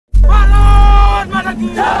The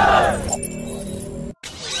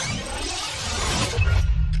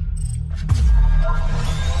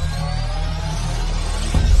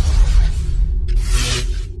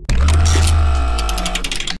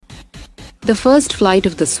first flight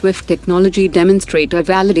of the Swift technology demonstrator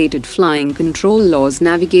validated flying control laws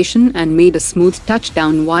navigation and made a smooth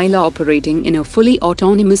touchdown while operating in a fully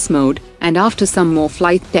autonomous mode, and after some more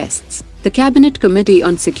flight tests, the Cabinet Committee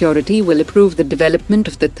on Security will approve the development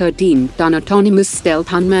of the 13-ton autonomous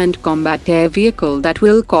stealth unmanned combat air vehicle that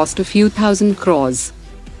will cost a few thousand crores.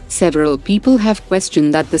 Several people have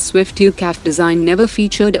questioned that the Swift UCAV design never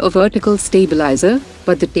featured a vertical stabilizer,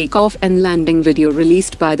 but the takeoff and landing video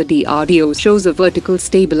released by the DRDO shows a vertical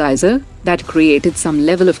stabilizer that created some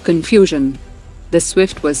level of confusion. The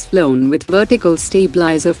Swift was flown with vertical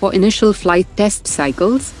stabilizer for initial flight test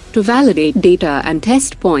cycles, to validate data and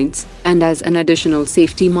test points, and as an additional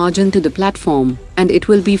safety margin to the platform, and it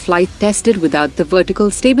will be flight tested without the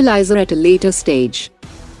vertical stabilizer at a later stage.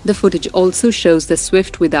 The footage also shows the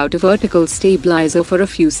Swift without a vertical stabilizer for a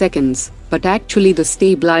few seconds, but actually the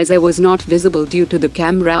stabilizer was not visible due to the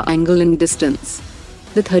camera angle and distance.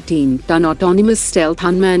 The 13-ton autonomous stealth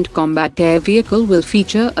unmanned combat air vehicle will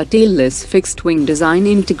feature a tailless fixed-wing design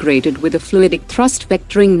integrated with a fluidic thrust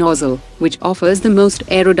vectoring nozzle, which offers the most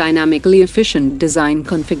aerodynamically efficient design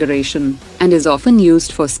configuration, and is often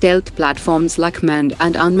used for stealth platforms like manned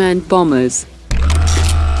and unmanned bombers.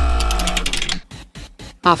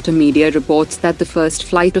 After media reports that the first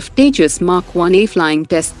flight of Tejas Mk1A flying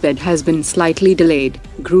testbed has been slightly delayed,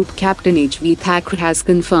 Group Captain Blit-zkri-eg has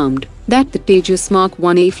confirmed that the Tejas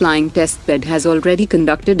Mk1A flying testbed has already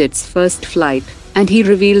conducted its first flight, and he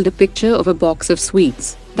revealed a picture of a box of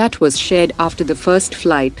sweets that was shared after the first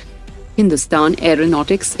flight. Hindustan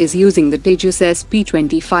Aeronautics is using the Tejas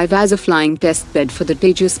SP-25 as a flying testbed for the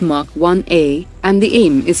Tejas Mk1A, and the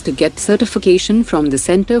aim is to get certification from the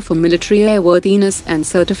Center for Military Airworthiness and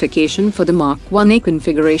certification for the Mk1A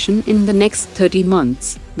configuration in the next 30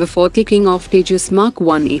 months, before kicking off Tejas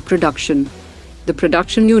Mk1A production. The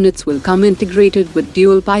production units will come integrated with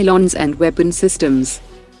dual pylons and weapon systems.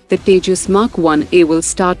 The Tejas Mk1A will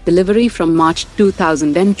start delivery from March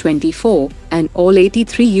 2024, and all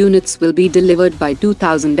 83 units will be delivered by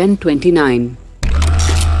 2029.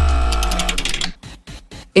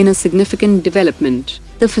 In a significant development,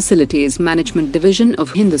 the Facilities Management Division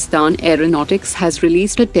of Hindustan Aeronautics has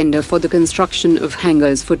released a tender for the construction of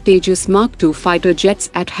hangars for Tejas Mk2 fighter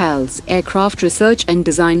jets at HAL's Aircraft Research and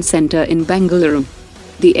Design Center in Bengaluru.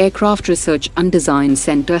 The Aircraft Research and Design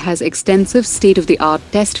Center has extensive state-of-the-art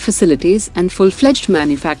test facilities and full-fledged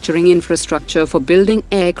manufacturing infrastructure for building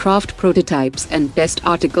aircraft prototypes and test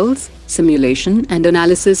articles, simulation and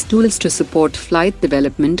analysis tools to support flight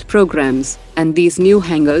development programs, and these new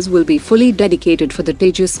hangars will be fully dedicated for the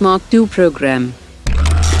Tejas Mk2 program.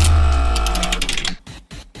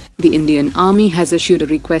 The Indian Army has issued a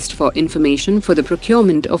request for information for the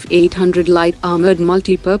procurement of 800 Light Armoured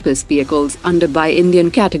Multipurpose Vehicles under Buy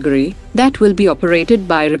Indian category, that will be operated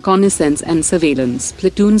by reconnaissance and surveillance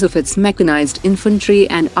platoons of its mechanized infantry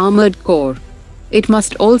and armoured corps. It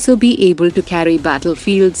must also be able to carry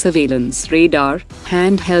battlefield surveillance radar,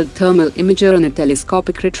 handheld thermal imager on a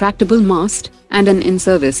telescopic retractable mast, and an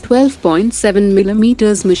in-service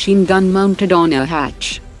 12.7mm machine gun mounted on a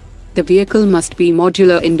hatch. The vehicle must be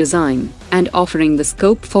modular in design, and offering the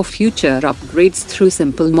scope for future upgrades through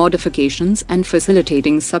simple modifications and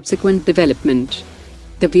facilitating subsequent development.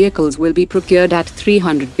 The vehicles will be procured at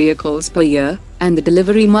 300 vehicles per year, and the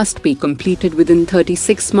delivery must be completed within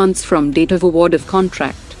 36 months from date of award of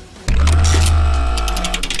contract.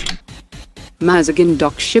 Mazagon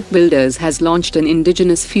Dock Shipbuilders has launched an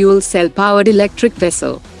indigenous fuel cell-powered electric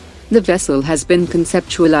vessel. The vessel has been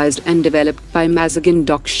conceptualized and developed by Mazagon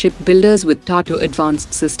Dock Shipbuilders with Tata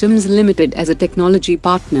Advanced Systems Limited as a technology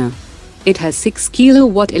partner. It has 6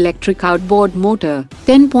 kW electric outboard motor,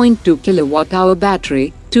 10.2 kWh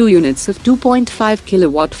battery, 2 units of 2.5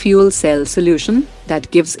 kW fuel cell solution, that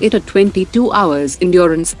gives it a 22 hours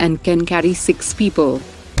endurance and can carry 6 people.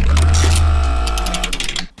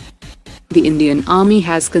 The Indian Army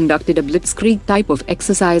has conducted a Blit-zkri-eg type of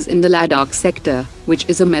exercise in the Ladakh sector, which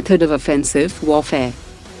is a method of offensive warfare.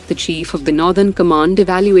 The Chief of the Northern Command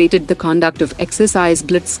evaluated the conduct of exercise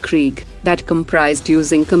Blit-zkri-eg, that comprised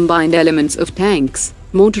using combined elements of tanks,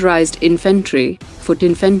 motorized infantry, foot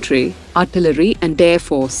infantry, artillery and air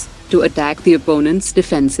force, to attack the opponent's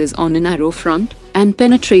defenses on a narrow front, and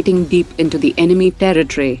penetrating deep into the enemy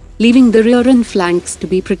territory, leaving the rear and flanks to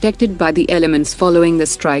be protected by the elements following the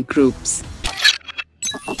strike groups.